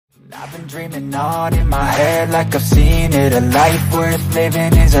I've been dreaming on in my head like I've seen it. A life worth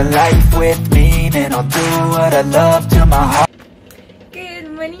living is a life with meaning. I'll do what I love till my heart. Good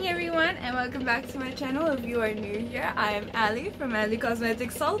morning everyone and welcome back to my channel. If you are new here, I am Ali from Ali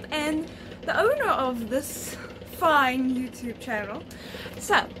Cosmetic Salt and the owner of this fine YouTube channel.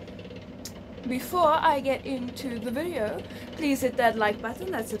 So before I get into the video, please hit that like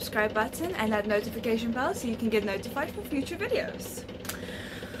button, that subscribe button and that notification bell so you can get notified for future videos.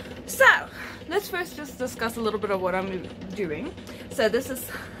 So let's first just discuss a little bit of what I'm doing. So this is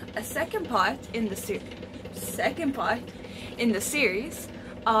a second part in the series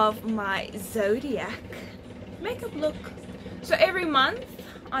of my zodiac makeup look. So every month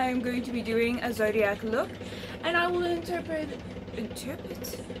I am going to be doing a zodiac look and I will interpret it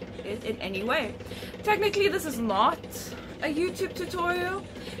in any way. Technically this is not a YouTube tutorial.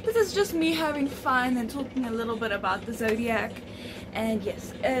 This is just me having fun and talking a little bit about the zodiac. And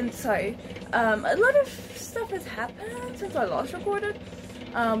yes, and sorry, a lot of stuff has happened since I last recorded.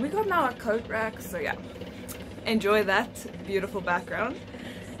 We got now a coat rack, so yeah, enjoy that beautiful background.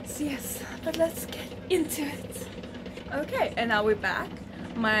 So yes, but let's get into it. Okay, and now we're back.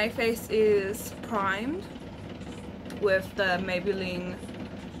 My face is primed with the Maybelline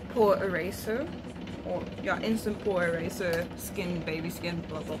pore eraser, or yeah, instant pore eraser, skin, baby skin,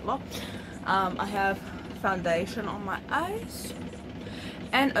 blah blah blah. I have foundation on my eyes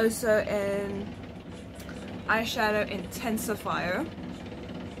and also an eyeshadow intensifier.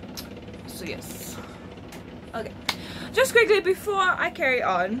 So yes, okay, just quickly before I carry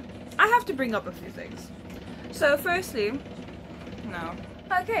on, I have to bring up a few things. So firstly, no,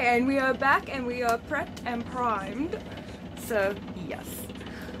 okay, and we are back and we are prepped and primed. So yes,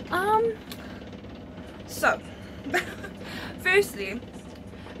 so firstly,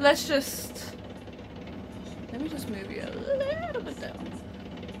 let me just move you a little bit down.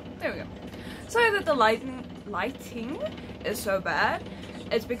 There we go. Sorry that the lighting is so bad.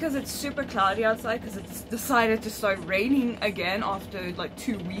 It's because it's super cloudy outside because it's decided to start raining again after like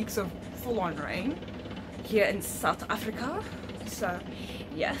 2 weeks of full-on rain here in South Africa. So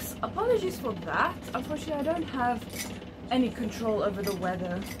yes, apologies for that. Unfortunately, I don't have any control over the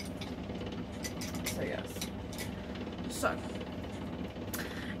weather. So yes. So,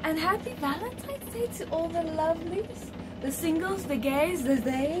 and happy Valentine's Day to all the lovelies, the singles, the gays, the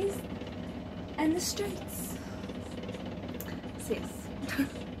theys, and the straights. So yes.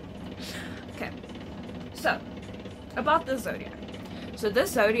 Okay, so about the zodiac. So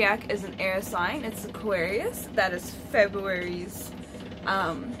this zodiac is an air sign. It's Aquarius. That is February's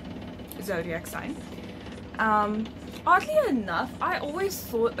zodiac sign. Oddly enough, I always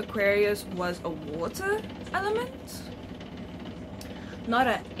thought Aquarius was a water element, not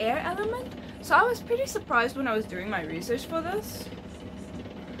an air element. So I was pretty surprised when I was doing my research for this.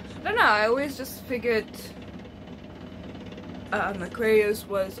 I don't know, I always just figured Aquarius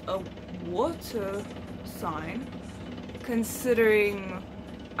was a water sign, considering,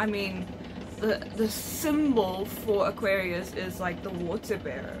 I mean, the symbol for Aquarius is like the water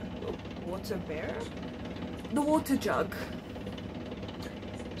bearer. The water jug.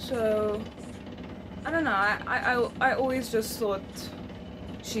 So I don't know, I always just thought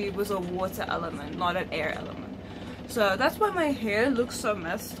she was a water element, not an air element. So that's why my hair looks so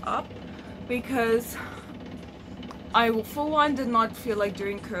messed up, because I for one did not feel like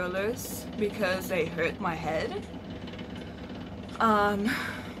doing curlers because they hurt my head.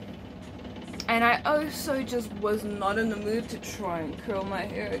 And I also just was not in the mood to try and curl my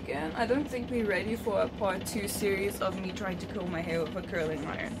hair again. I don't think we're ready for a part 2 series of me trying to curl my hair with a curling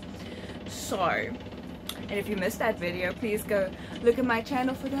iron. So, and if you missed that video, please go look at my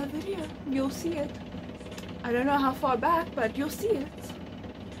channel for that video. You'll see it. I don't know how far back, but you'll see it.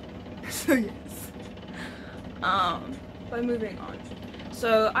 So yes. But moving on.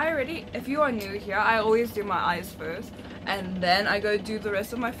 So if you are new here, I always do my eyes first and then I go do the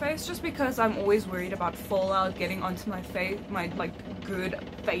rest of my face, just because I'm always worried about fallout getting onto my face, my like good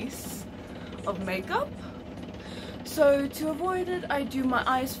face of makeup. So to avoid it, I do my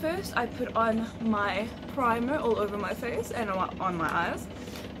eyes first. I put on my primer all over my face and on my eyes.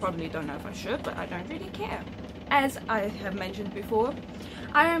 Probably don't know if I should, but I don't really care. As I have mentioned before,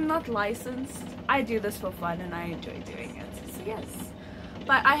 I am not licensed. I do this for fun and I enjoy doing it. So yes.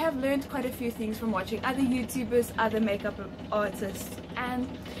 But I have learned quite a few things from watching other YouTubers, other makeup artists, and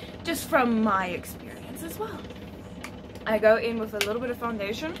just from my experience as well. I go in with a little bit of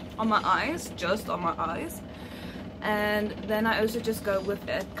foundation on my eyes, just on my eyes. And then I also just go with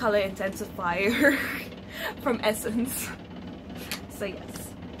a color intensifier from Essence. So yes.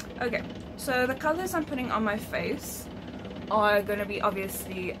 Okay, so the colors I'm putting on my face are gonna be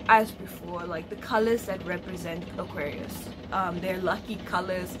obviously, as before, like the colors that represent Aquarius. They're lucky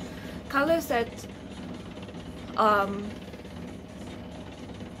colors, colors that I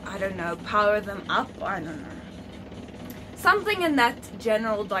don't know, power them up, I don't know, something in that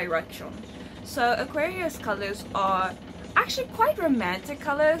general direction. So Aquarius colors are actually quite romantic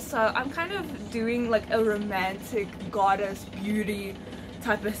colors, so I'm kind of doing like a romantic goddess beauty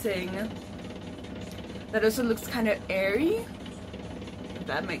type of thing that also looks kind of airy, if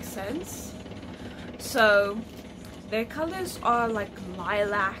that makes sense. So their colors are like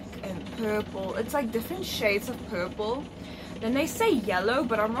lilac and purple. It's like different shades of purple. Then they say yellow,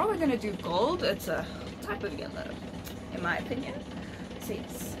 but I'm rather gonna do gold. It's a type of yellow, in my opinion. So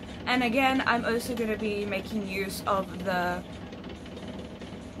yes. And again, I'm also gonna be making use of the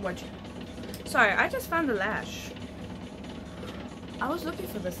sorry, I just found a lash. I was looking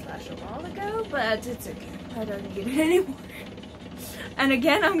for this lash a while ago, but it's okay. I don't need it anymore. And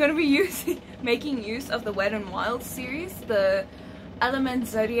again, I'm gonna be making use of the Wet n Wild series, the Element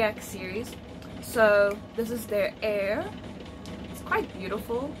Zodiac series. So this is their air. It's quite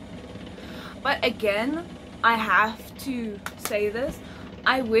beautiful. But again, I have to say this.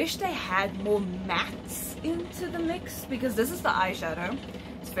 I wish they had more mattes into the mix, because this is the eyeshadow.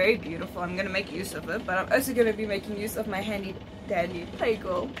 It's very beautiful. I'm gonna make use of it, but I'm also gonna be making use of my handy dandy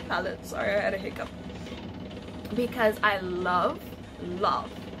Playgirl palette. Sorry, I had a hiccup. Because I love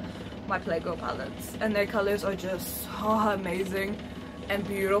my Playgirl palettes, and their colors are just so amazing and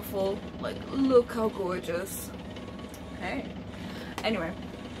beautiful. Like, look how gorgeous. Hey. Anyway,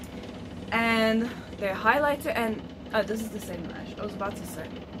 and their highlighter, and this is the same lash. I was about to say.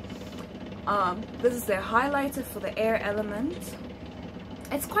 This is their highlighter for the air element.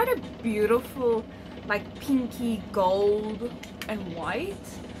 It's quite a beautiful, like pinky gold and white,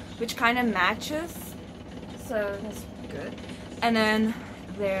 which kind of matches. So that's good. And then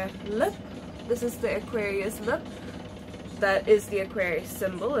their lip. This is the Aquarius lip. That is the Aquarius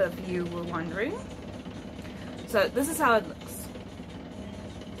symbol, if you were wondering. So this is how it looks.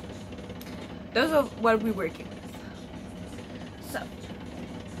 Those are what we're working with. So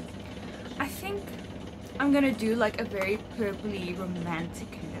I think I'm gonna do like a very purpley romantic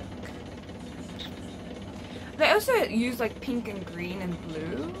look. They also use like pink and green and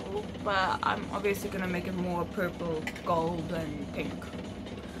blue, but I'm obviously gonna make it more purple, gold and pink.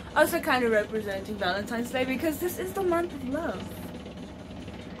 Also kind of representing Valentine's Day, because this is the month of love.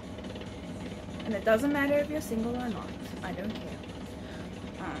 And it doesn't matter if you're single or not. I don't care.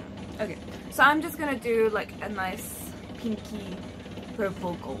 Okay, so I'm just gonna do like a nice pinky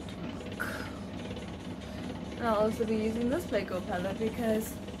purple gold look. And I'll also be using this Playgirl palette,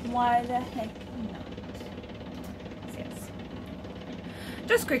 because why the heck not? So yes.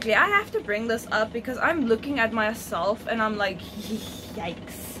 Just quickly, I have to bring this up because I'm looking at myself and I'm like,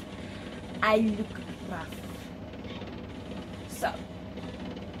 yikes. I look rough.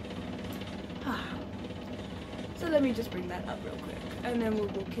 So let me just bring that up real quick, and then we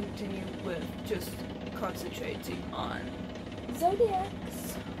will continue with just concentrating on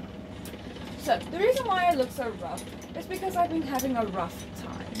zodiacs. So the reason why I look so rough is because I've been having a rough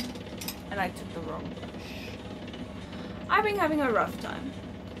time, and I took the wrong brush. I've been having a rough time.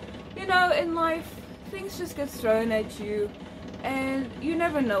 You know, in life, things just get thrown at you, and you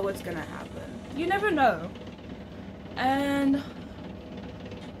never know what's gonna happen. You never know. And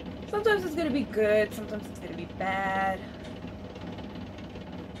sometimes it's gonna be good, sometimes it's gonna be bad.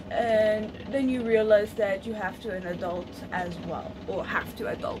 And then you realize that you have to adult as well, or have to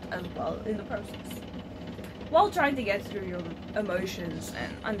adult as well in the process, while trying to get through your emotions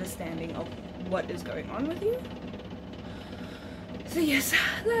and understanding of what is going on with you. So yes,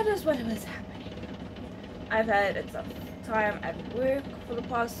 that is what was happening. I've had a tough time at work for the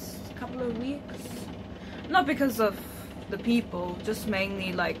past couple of weeks. Not because of the people, just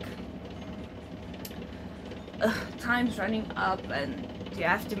mainly like time's running up and you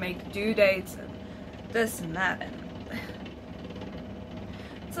have to make due dates and this and that, and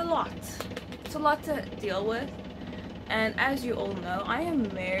it's a lot. It's a lot to deal with. And as you all know, I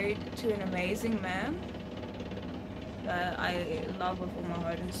am married to an amazing man that I love with all my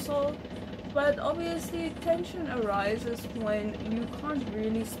heart and soul. But obviously tension arises when you can't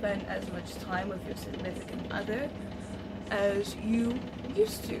really spend as much time with your significant other as you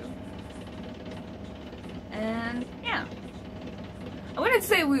used to. And yeah, I wouldn't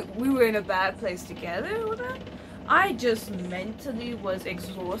say we were in a bad place together with that. I just mentally was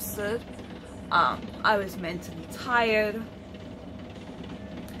exhausted. I was mentally tired.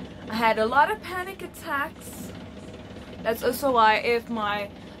 I had a lot of panic attacks. That's also why if my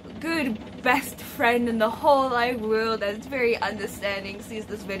good best friend in the whole wide world that's very understanding sees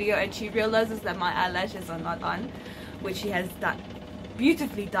this video and she realizes that my eyelashes are not on, which she has done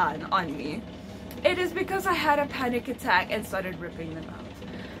beautifully on me, it is because I had a panic attack and started ripping them out.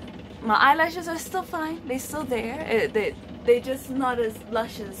 My eyelashes are still fine, they're still there, they're just not as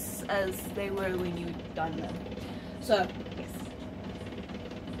luscious as they were when you done them. So yes,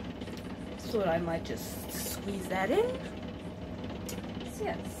 thought I might just squeeze that in. So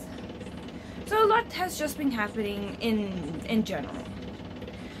yes, so a lot has just been happening in general.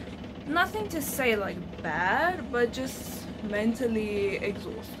 Nothing to say like bad, but just mentally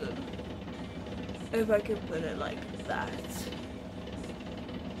exhausted, if I could put it like that.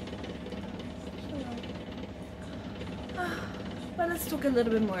 But let's talk a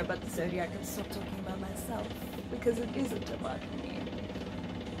little bit more about the zodiac and stop talking about myself, because it isn't about me.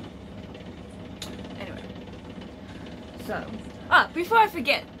 Anyway, so before I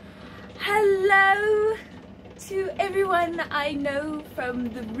forget, hello to everyone I know from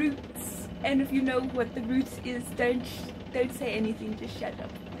the Roots, and if you know what the Roots is, don't say anything, just shut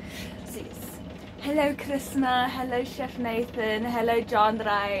up. So yes, hello Krishna, hello Chef Nathan, hello John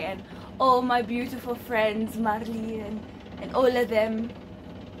Rai, and all my beautiful friends Marley and all of them.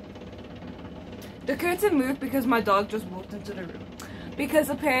 The curtain moved because my dog just walked into the room, because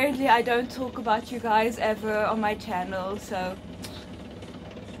apparently I don't talk about you guys ever on my channel, so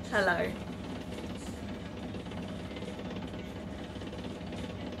hello.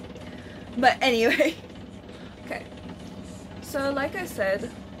 But anyway, okay, so like I said,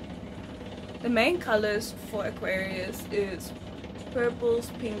 the main colors for Aquarius is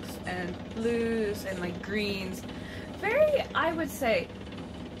purples, pinks, and blues, and like greens. Very, I would say,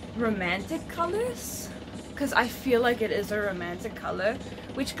 romantic colors, because I feel like it is a romantic color,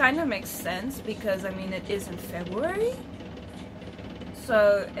 which kind of makes sense because I mean it is in February,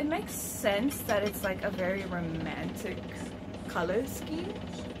 so it makes sense that it's like a very romantic color scheme.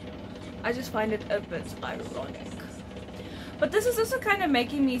 I just find it a bit ironic. But this is also kind of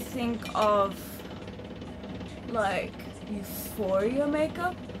making me think of like Euphoria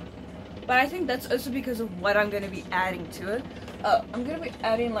makeup. But I think that's also because of what I'm going to be adding to it. I'm going to be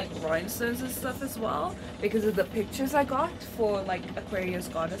adding like rhinestones and stuff as well, because of the pictures I got for like Aquarius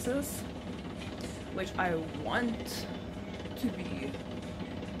goddesses, which I want to be.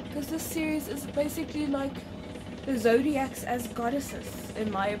 Because this series is basically like the zodiacs as goddesses,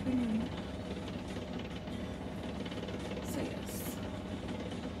 in my opinion. So yes.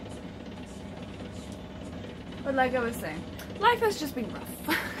 But like I was saying, life has just been rough.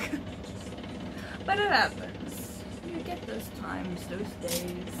 But it happens. You get those times, those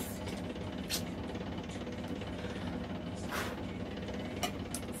days.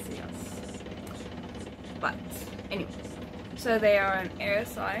 Yes. But anyway, so they are an air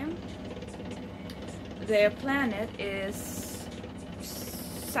sign. Their planet is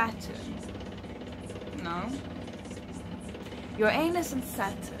Saturn. No? Uranus and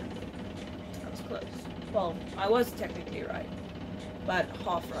Saturn. That was close. Well, I was technically right, but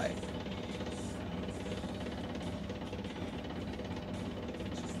half right.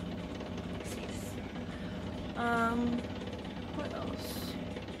 What else?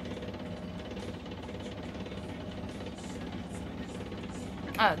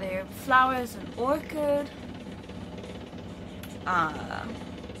 Oh, there are flowers and orchid.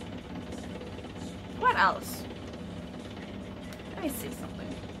 What else? Let me see something.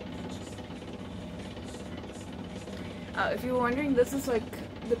 If you're wondering, this is like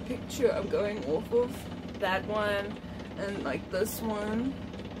the picture I'm going off of. That one and like this one.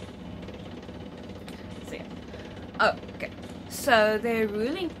 So yeah. Oh, okay. So their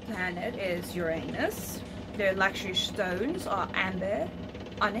ruling planet is Uranus. Their luxury stones are amber,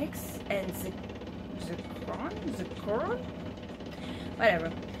 onyx, and zircon?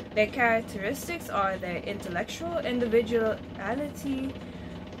 Whatever. Their characteristics are their intellectual individuality,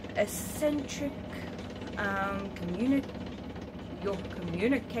 eccentric,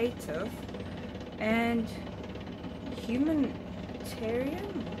 communicative, and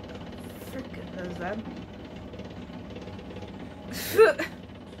humanitarian. What the frick does that mean?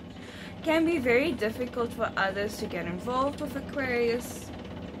 Can be very difficult for others to get involved with Aquarius.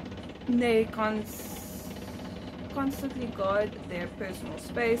 They constantly guard their personal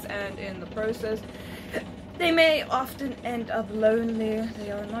space, and in the process they may often end up lonely.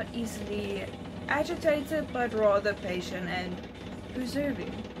 They are not easily agitated, but rather patient and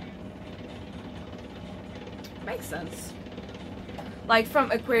preserving. Makes sense. Like from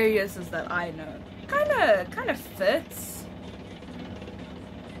Aquariuses that I know. Kind of fits.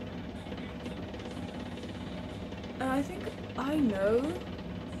 I think I know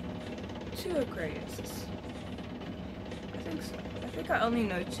 2 Aquariuses. I think so. I think I only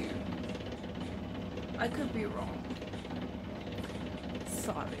know 2. I could be wrong.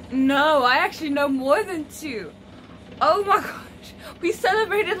 Sorry. No, I actually know more than 2. Oh my gosh. We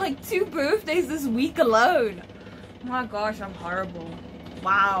celebrated like 2 birthdays this week alone. Oh my gosh, I'm horrible.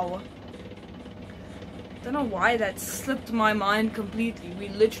 Wow. Don't know why that slipped my mind completely. We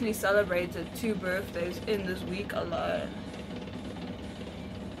literally celebrated 2 birthdays in this week alone.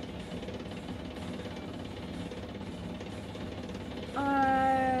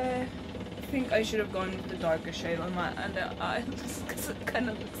 I think I should have gone with the darker shade on my under eye because it kind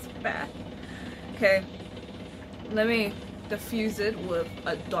of looks bad. Okay, let me diffuse it with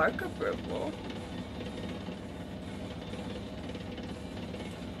a darker purple.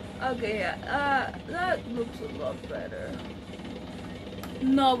 Okay, yeah, that looks a lot better.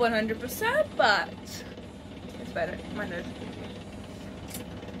 Not 100%, but it's better. My nose.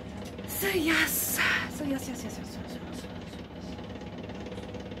 So yes.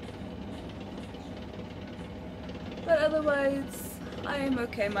 But otherwise, I am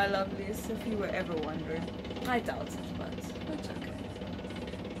okay, my lovelies, if you were ever wondering. I doubt it, but it's okay.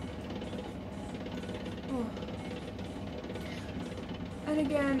 Oh. And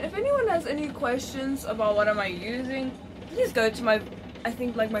again, if anyone has any questions about what am I using, please go to my, I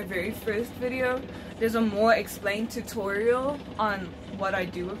think like my very first video. There's a more explained tutorial on what I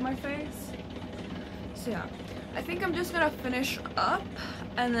do with my face. So yeah, I think I'm just gonna finish up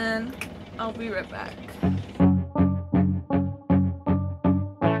and then I'll be right back.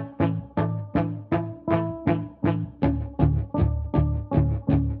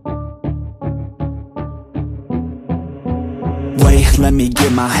 Let me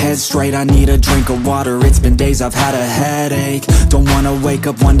get my head straight, I need a drink of water. It's been days I've had a headache. Don't wanna wake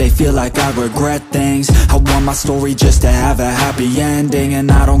up one day, feel like I regret things. I want my story just to have a happy ending.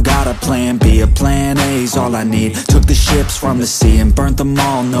 And I don't got a plan B, a plan A's all I need. Took the ships from the sea and burnt them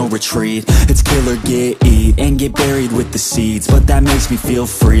all, no retreat. It's kill or get, eat, and get buried with the seeds. But that makes me feel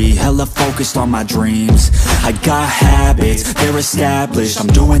free, hella focused on my dreams. I got habits, they're established. I'm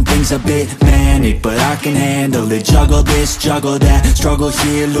doing things a bit manic, but I can handle it. Juggle this, juggle that, struggle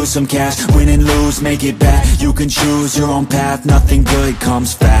here, lose some cash. Win and lose, make it back. You can choose your own path. Nothing good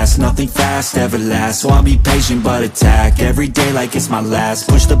comes fast, nothing fast ever lasts. So I'll be patient but attack every day like it's my last.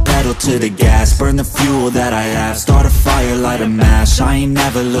 Push the pedal to the gas, burn the fuel that I have. Start a fire, light a match, I ain't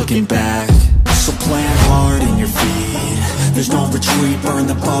never looking back. So plant hard in your feet, there's no retreat. Burn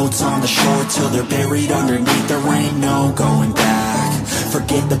the boats on the shore till they're buried underneath. There ain't no going back.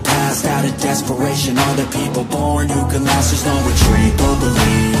 Forget the past out of desperation. All the people born who can last, there's no retreat. But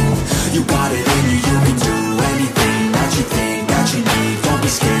believe, you got it in you. You can do anything that you think that you need. Don't be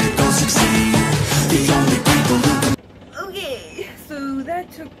scared, go succeed. The only people who can. Okay, so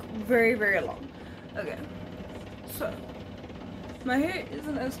that took very, very long. Okay, so my hair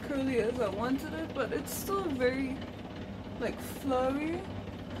isn't as curly as I wanted it, but it's still very like flowy.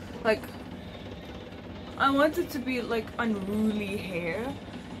 Like I want it to be like unruly hair,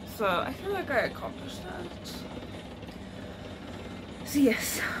 so I feel like I accomplished that. So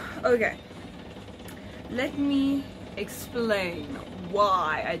yes, okay, let me explain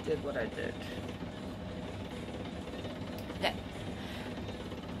why I did what I did. Okay.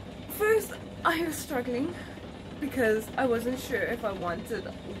 First, I was struggling because I wasn't sure if I wanted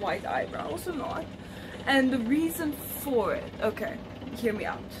white eyebrows or not, and the reason for it, okay, hear me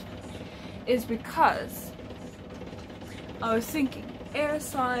out, is because I was thinking air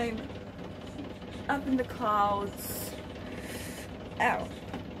sign, up in the clouds, ow,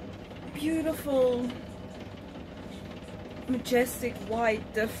 beautiful, majestic,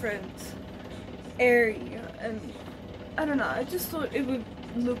 white, different, airy, and I don't know, I just thought it would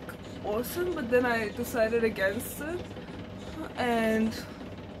look awesome, but then I decided against it, and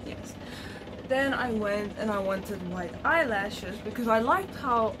yes, then I went and I wanted white eyelashes because I liked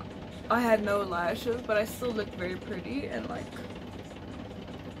how I had no lashes, but I still looked very pretty and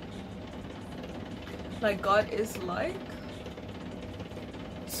like God is like.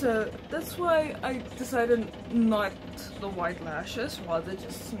 So that's why I decided not the white lashes, rather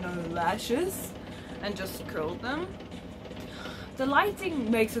just no lashes and just curled them. The lighting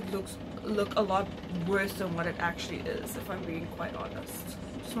makes it look a lot worse than what it actually is, if I'm being quite honest.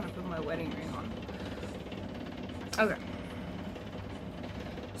 I just want to put my wedding ring on. Okay.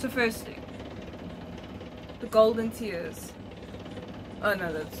 So first thing, the golden tears. Oh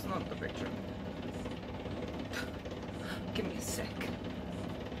no, that's not the picture. Give me a sec.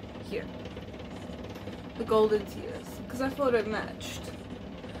 Here. The golden tears, because I thought it matched.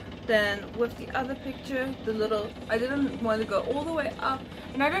 Then with the other picture, the little, I didn't want to go all the way up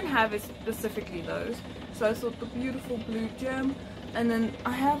and I don't have it specifically those, so I thought the beautiful blue gem, and then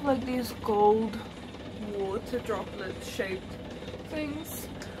I have like these gold water droplet shaped things.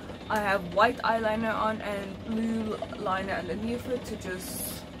 I have white eyeliner on and blue liner underneath it to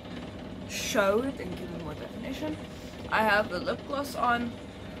just show it and give it more definition. I have the lip gloss on.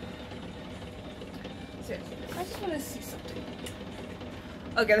 Seriously, I just want to see something.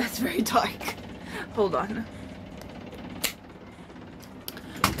 Okay, that's very dark. Hold on.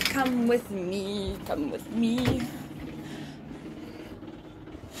 Come with me, come with me.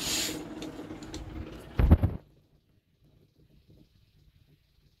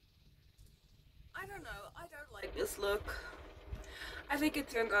 I don't know, I don't like this look. I think it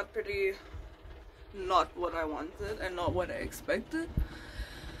turned out pretty not what I wanted and not what I expected.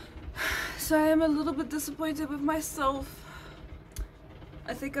 So I am a little bit disappointed with myself.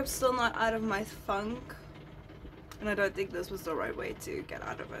 I think I'm still not out of my funk, and I don't think this was the right way to get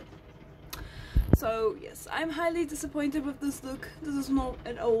out of it. So yes, I'm highly disappointed with this look. This is not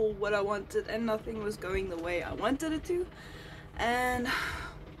at all what I wanted, and nothing was going the way I wanted it to. And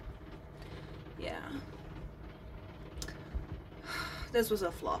yeah, this was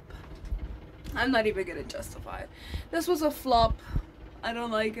a flop. I'm not even gonna justify it. This was a flop. I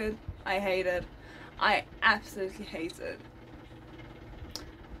don't like it. I hate it. I absolutely hate it.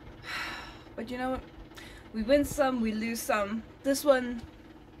 But you know what? We win some, we lose some. This one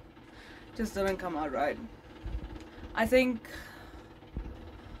just didn't come out right. I think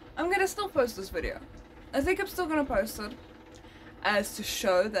I'm gonna still post this video. I think I'm still gonna post it as to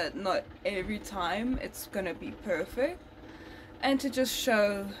show that not every time it's gonna be perfect, and to just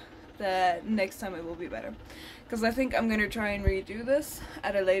show that next time it will be better. Because I think I'm gonna try and redo this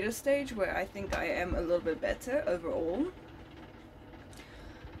at a later stage where I think I am a little bit better overall.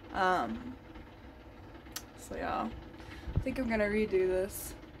 So yeah, I think I'm gonna redo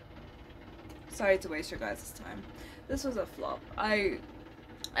this. Sorry to waste your guys' time. This was a flop. I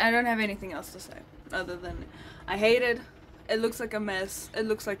don't have anything else to say other than I hate it. It looks like a mess. It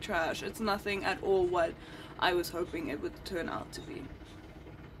looks like trash. It's nothing at all what I was hoping it would turn out to be.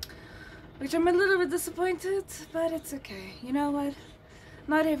 Which I'm a little bit disappointed, but it's okay. You know what?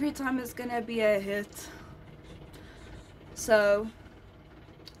 Not every time is gonna be a hit. So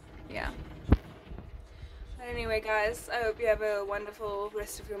yeah. But anyway guys, I hope you have a wonderful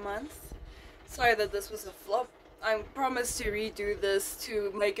rest of your month. Sorry that this was a flop. I promise to redo this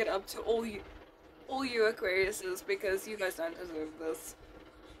to make it up to all you Aquariuses, because you guys don't deserve this.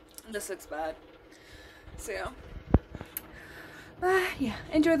 This looks bad. So yeah,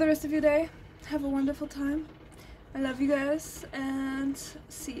 enjoy the rest of your day. Have a wonderful time. I love you guys, and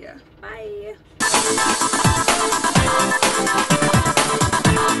see ya. Bye.